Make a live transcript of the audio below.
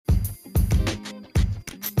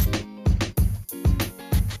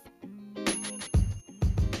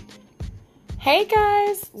Hey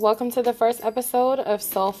guys, welcome to the first episode of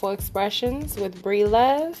Soulful Expressions with Bree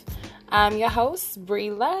Love. I'm your host,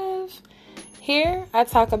 Bree Love. Here I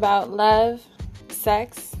talk about love,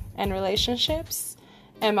 sex, and relationships,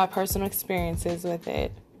 and my personal experiences with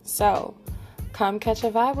it. So, come catch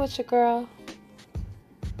a vibe with your girl.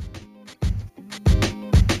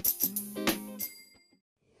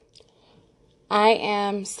 I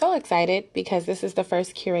am so excited because this is the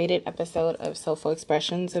first curated episode of Soulful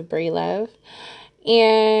Expressions of Bree Love.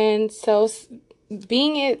 And so,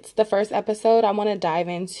 being it's the first episode, I want to dive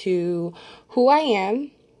into who I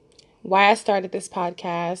am, why I started this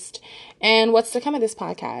podcast, and what's to come of this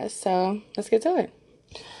podcast. So, let's get to it.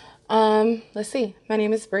 Let's see. My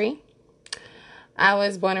name is Bree. I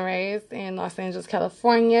was born and raised in Los Angeles,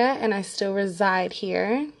 California, and I still reside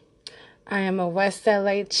here. I am a West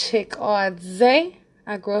LA chick all day.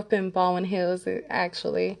 I grew up in Baldwin Hills,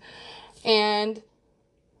 actually. And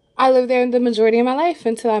I lived there the majority of my life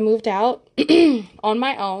until I moved out on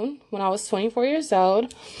my own when I was 24 years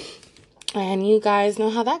old. And you guys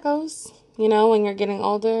know how that goes. You know, when you're getting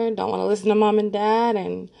older, don't want to listen to mom and dad,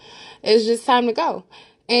 and it's just time to go.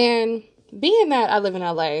 And being that I live in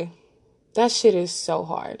LA, that shit is so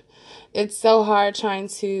hard. It's so hard trying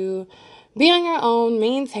to be on your own,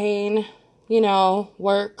 maintain,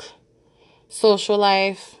 work, social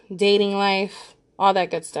life, dating life, all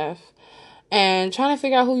that good stuff. And trying to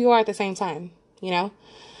figure out who you are at the same time, So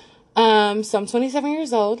I'm 27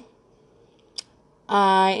 years old.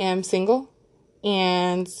 I am single.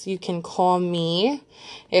 And you can call me,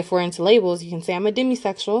 if we're into labels, you can say I'm a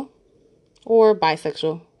demisexual or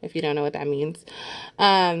bisexual, if you don't know what that means.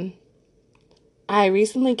 I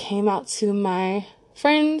recently came out to my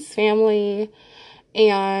friends, family,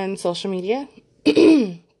 and social media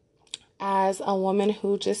as a woman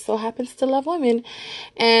who just so happens to love women.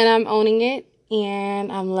 And I'm owning it and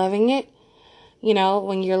I'm loving it.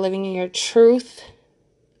 When you're living in your truth,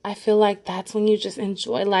 I feel like that's when you just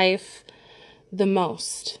enjoy life the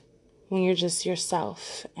most. When you're just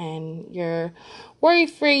yourself and you're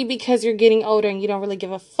worry-free because you're getting older and you don't really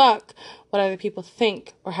give a fuck what other people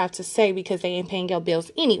think or have to say because they ain't paying your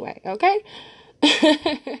bills anyway, okay?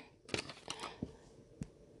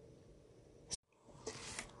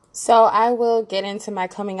 So I will get into my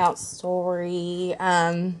coming out story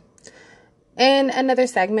in another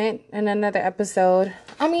segment, in another episode.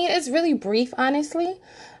 I mean, it's really brief, honestly.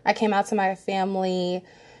 I came out to my family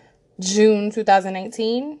June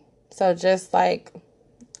 2018, so just like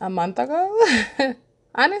a month ago.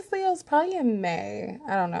 Honestly, it was probably in May.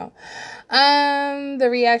 I don't know. The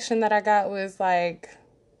reaction that I got was like,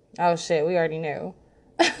 oh shit, we already knew.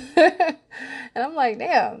 And I'm like,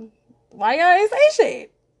 damn, why y'all ain't say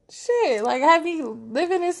shit? Shit, like, have you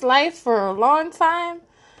living this life for a long time?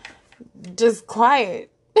 Just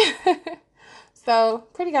quiet. So,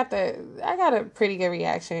 I got a pretty good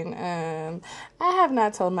reaction. I have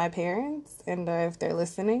not told my parents, and if they're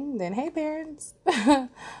listening, then hey parents,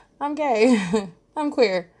 I'm gay, I'm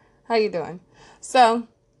queer, how you doing? So,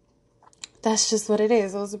 that's just what it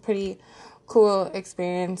is. It was a pretty cool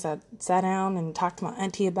experience. I sat down and talked to my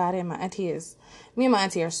auntie about it. Me and my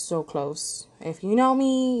auntie are so close. If you know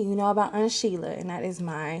me, you know about Aunt Sheila, and that is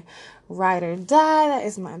my ride or die. That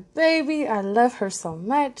is my baby. I love her so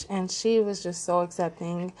much, and she was just so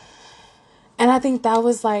accepting. And I think that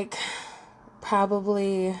was like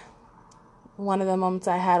probably one of the moments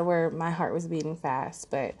I had where my heart was beating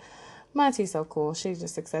fast. But my auntie's so cool. She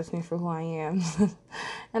just accepts me for who I am.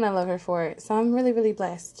 And I love her for it. So I'm really, really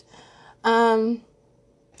blessed.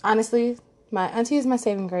 Honestly, my auntie is my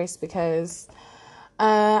saving grace because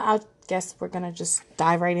I guess we're going to just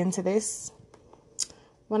dive right into this.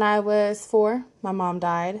 When I was 4, my mom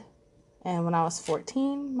died. And when I was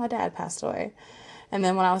 14, my dad passed away. And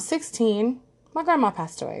then when I was 16, my grandma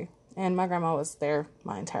passed away. And my grandma was there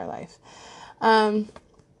my entire life.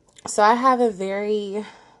 So I have a very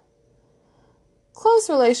close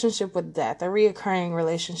relationship with death, a reoccurring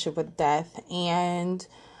relationship with death. And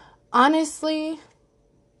honestly,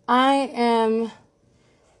 I am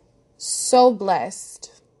so blessed.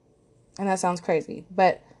 And that sounds crazy,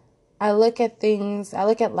 but I look at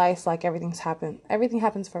life like everything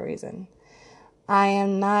happens for a reason. I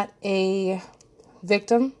am not a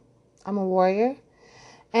victim. I'm a warrior.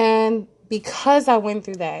 And because I went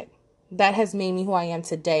through that has made me who I am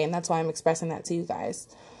today. And that's why I'm expressing that to you guys.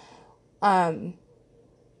 And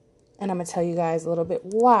I'm going to tell you guys a little bit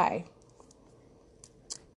why.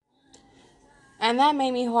 And that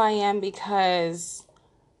made me who I am because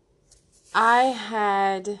I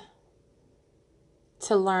had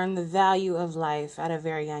to learn the value of life at a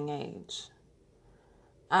very young age.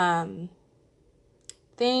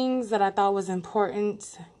 things that I thought was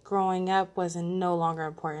important growing up was no longer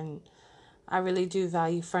important. I really do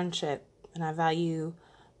value friendship, and I value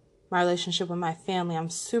my relationship with my family.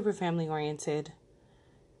 I'm super family oriented.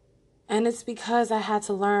 And it's because I had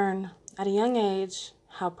to learn at a young age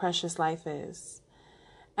how precious life is.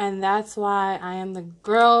 And that's why I am the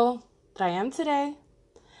girl that I am today.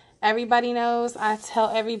 Everybody knows I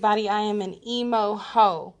tell everybody I am an emo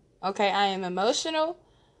hoe. Okay, I am emotional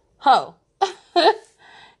hoe.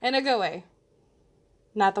 In a good way.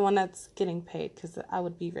 Not the one that's getting paid, because I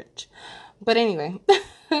would be rich. But anyway,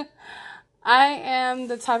 I am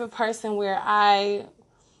the type of person where I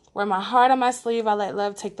wear my heart on my sleeve. I let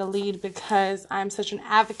love take the lead because I'm such an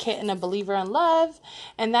advocate and a believer in love.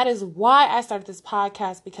 And that is why I started this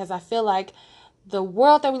podcast, because I feel like the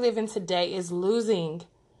world that we live in today is losing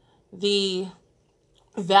the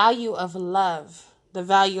value of love, the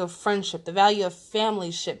value of friendship, the value of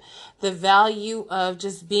familyship, the value of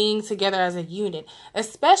just being together as a unit,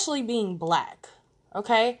 especially being Black.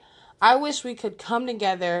 Okay? I wish we could come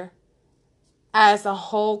together as a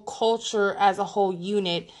whole culture, as a whole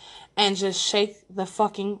unit, and just shake the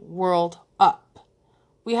fucking world up.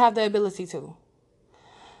 We have the ability to.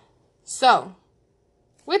 So,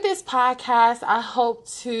 with this podcast, I hope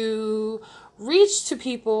to reach to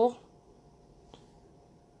people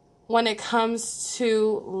when it comes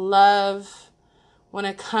to love, when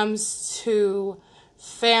it comes to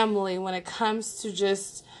family, when it comes to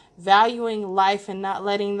just valuing life and not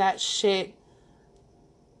letting that shit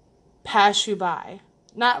pass you by.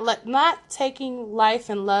 Not taking life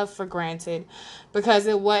and love for granted, because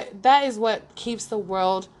that is what keeps the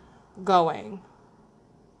world going.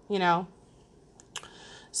 You know?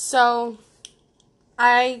 So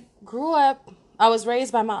I was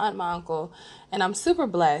raised by my aunt and my uncle, and I'm super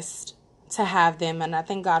blessed to have them, and I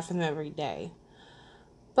thank God for them every day.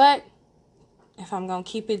 But if I'm going to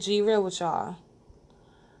keep it G real with y'all,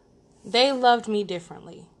 they loved me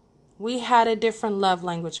differently. We had a different love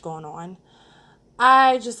language going on.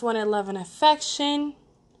 I just wanted love and affection,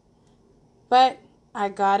 but I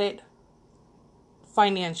got it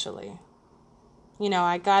financially.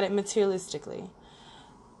 I got it materialistically.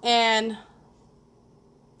 And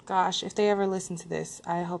gosh, if they ever listen to this,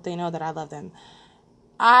 I hope they know that I love them.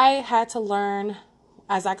 I had to learn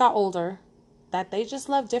as I got older that they just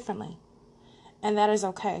love differently. And that is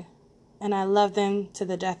okay. And I love them to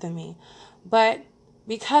the death of me. But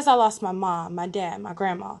because I lost my mom, my dad, my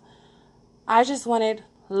grandma, I just wanted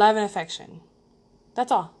love and affection.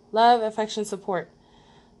 That's all. Love, affection, support.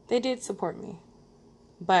 They did support me.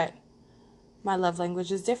 But my love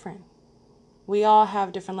language is different. We all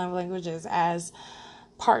have different love languages as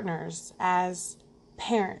partners, as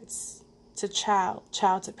parents to child,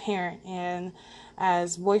 child to parent, and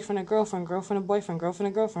as boyfriend and girlfriend, girlfriend and boyfriend, girlfriend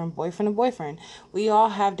and girlfriend, boyfriend and boyfriend. We all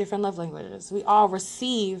have different love languages. We all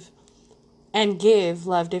receive and give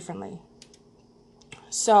love differently.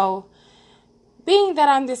 So, being that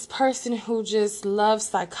I'm this person who just loves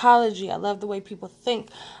psychology, I love the way people think,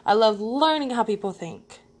 I love learning how people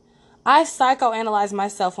think, I psychoanalyze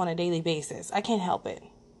myself on a daily basis. I can't help it.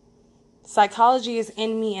 Psychology is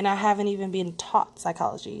in me, and I haven't even been taught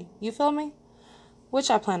psychology. You feel me? Which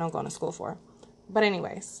I plan on going to school for. But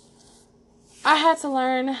anyways, I had to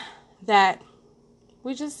learn that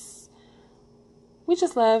we just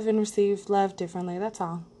love and receive love differently. That's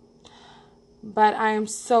all. But I am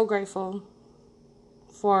so grateful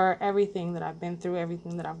for everything that I've been through,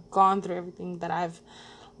 everything that I've gone through, everything that I've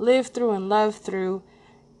lived through and loved through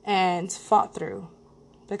and fought through,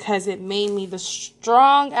 because it made me the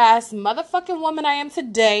strong ass motherfucking woman I am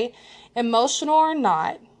today. Emotional or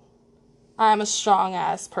not, I'm a strong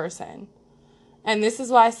ass person. And this is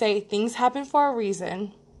why I say things happen for a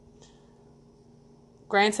reason.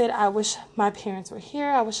 Granted, I wish my parents were here.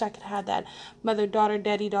 I wish I could have that mother-daughter,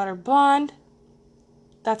 daddy-daughter bond.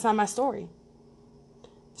 That's not my story.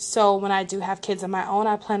 So when I do have kids of my own,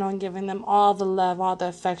 I plan on giving them all the love, all the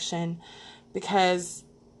affection, because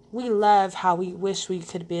we love how we wish we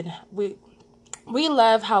could be. We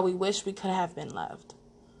love how we wish we could have been loved.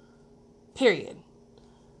 Period.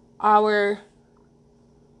 Our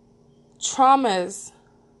traumas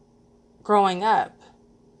growing up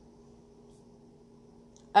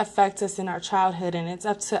affect us in our childhood, and it's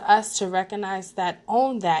up to us to recognize that,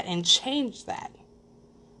 own that, and change that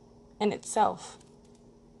in itself,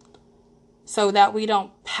 so that we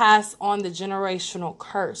don't pass on the generational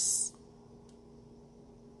curse.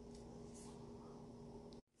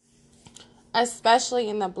 Especially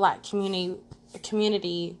in the Black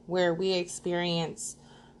community where we experience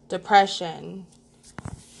depression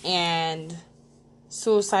and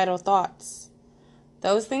suicidal thoughts.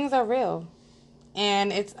 Those things are real.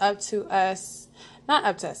 And it's up to us, not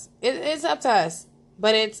up to us, it's up to us,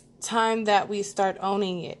 but it's time that we start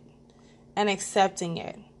owning it and accepting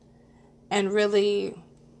it and really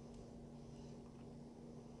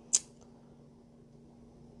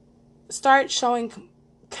start showing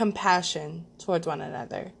compassion towards one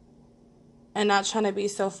another and not trying to be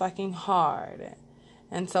so fucking hard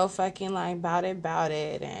and so fucking like about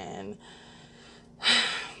it and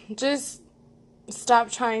just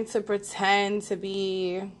stop trying to pretend to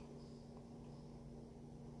be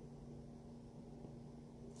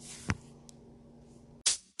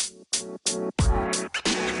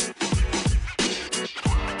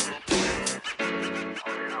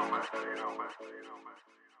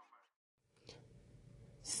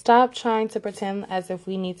stop trying to pretend as if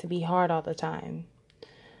we need to be hard all the time.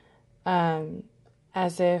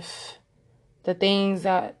 As if the things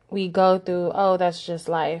that we go through, oh, that's just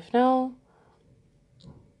life. No.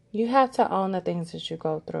 You have to own the things that you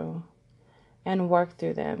go through and work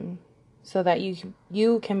through them so that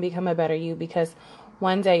you can become a better you, because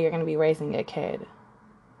one day you're going to be raising a kid.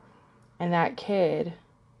 And that kid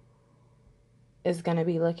is going to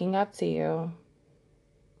be looking up to you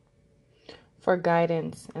for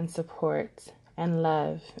guidance and support and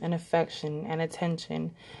love and affection and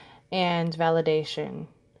attention and validation.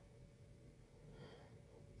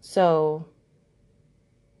 So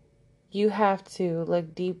you have to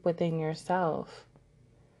look deep within yourself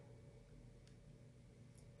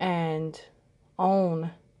and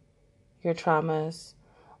own your traumas,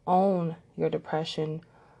 own your depression,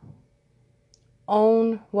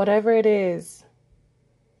 own whatever it is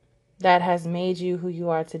that has made you who you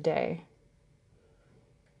are today.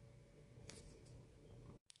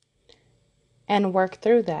 And work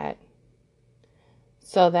through that.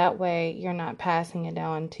 So that way you're not passing it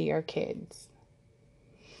down to your kids.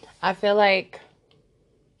 I feel like,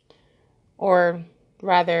 or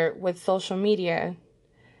rather with social media,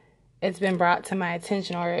 it's been brought to my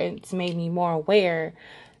attention, or it's made me more aware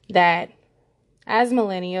that as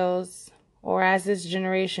millennials, or as this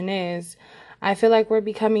generation is, I feel like we're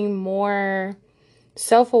becoming more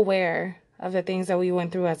self-aware of the things that we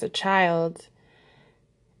went through as a child,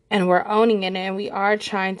 and we're owning it, and we are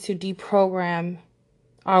trying to deprogram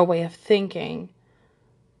our way of thinking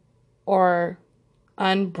or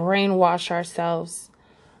unbrainwash ourselves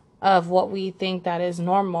of what we think that is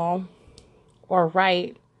normal or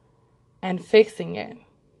right and fixing it.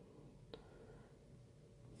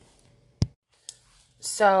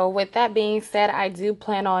 So with that being said, I do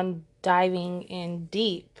plan on diving in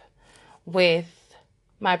deep with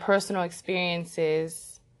my personal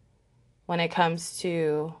experiences when it comes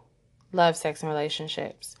to love, sex, and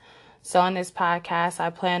relationships. So on this podcast, I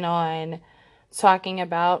plan on talking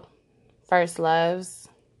about first loves,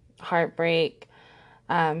 heartbreak,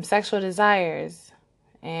 sexual desires,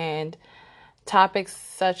 and topics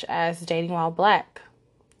such as dating while Black,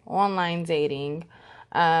 online dating,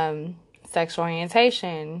 sexual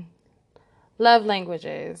orientation, love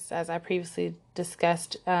languages, as I previously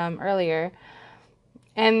discussed earlier,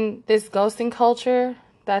 and this ghosting culture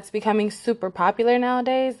that's becoming super popular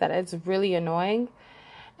nowadays, that it's really annoying.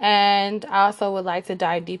 And I also would like to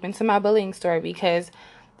dive deep into my bullying story, because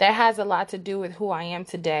that has a lot to do with who I am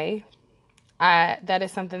today. That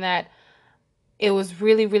is something that it was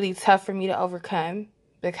really, really tough for me to overcome,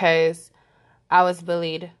 because I was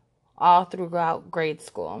bullied all throughout grade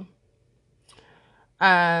school.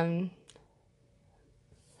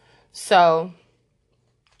 So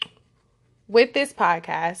with this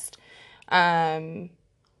podcast,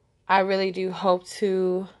 I really do hope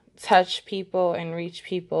to touch people and reach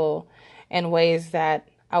people in ways that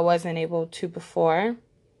I wasn't able to before.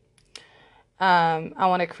 I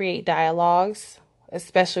want to create dialogues,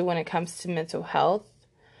 especially when it comes to mental health,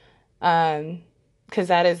 because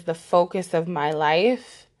that is the focus of my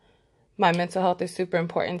life. My mental health is super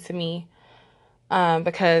important to me,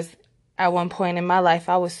 because at one point in my life,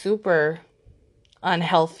 I was super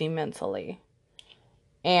unhealthy mentally.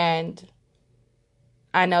 And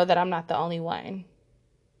I know that I'm not the only one.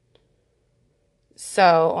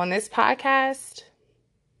 So on this podcast,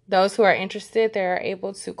 those who are interested, they're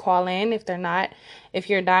able to call in if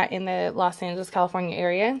you're not in the Los Angeles, California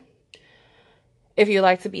area. If you'd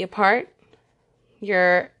like to be a part,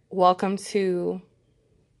 you're welcome to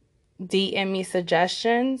DM me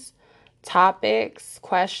suggestions, topics,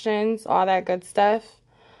 questions, all that good stuff.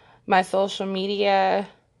 My social media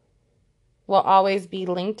will always be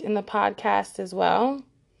linked in the podcast as well.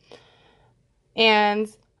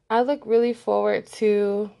 And I look really forward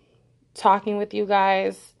to talking with you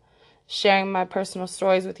guys, sharing my personal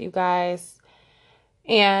stories with you guys.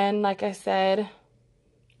 And like I said,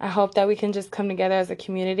 I hope that we can just come together as a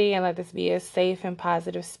community and let this be a safe and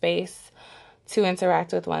positive space to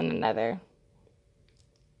interact with one another.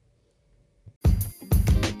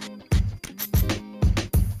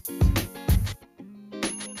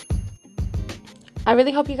 I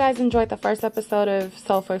really hope you guys enjoyed the first episode of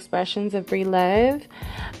Soulful Expressions of Bree Love.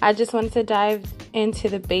 I just wanted to dive into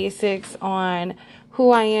the basics on who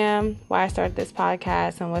I am, why I started this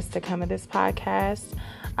podcast, and what's to come of this podcast.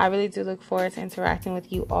 I really do look forward to interacting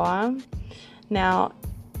with you all. Now,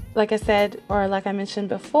 like I said, or like I mentioned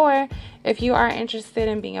before, if you are interested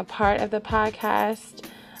in being a part of the podcast,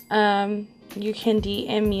 you can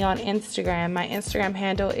DM me on Instagram. My Instagram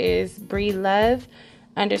handle is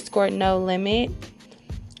BreeLove_NoLimit,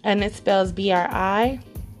 and it spells BRILOVE_NoLimit,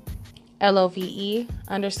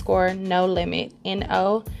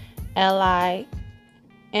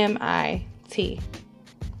 NOLIMIT.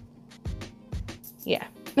 Yeah,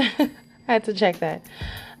 I had to check that.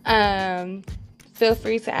 Feel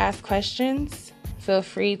free to ask questions. Feel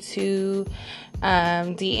free to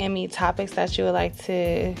DM me topics that you would like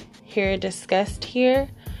to hear discussed here.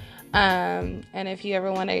 And if you ever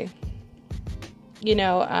want to,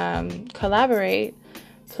 collaborate,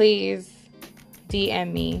 please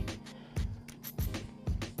DM me.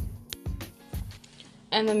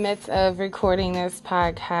 In the midst of recording this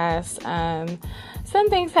podcast, some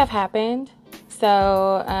things have happened.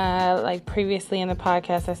 So, like previously in the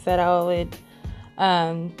podcast, I said I would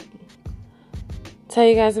tell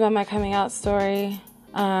you guys about my coming out story.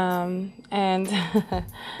 And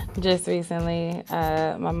just recently,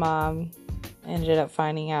 my mom ended up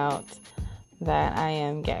finding out that I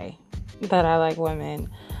am gay, that I like women.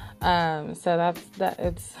 So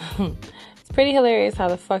it's it's pretty hilarious how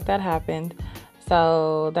the fuck that happened.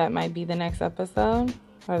 So that might be the next episode,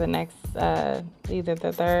 or the next either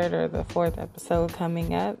the third or the fourth episode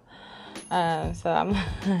coming up. So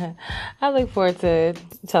I look forward to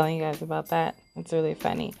telling you guys about that. It's really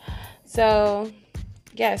funny. So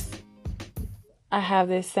yes, I have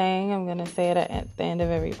this saying. I'm gonna say it at the end of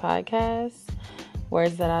every podcast.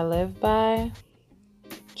 Words that I live by.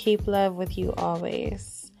 Keep love with you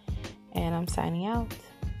always. And I'm signing out.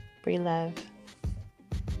 Bree Love.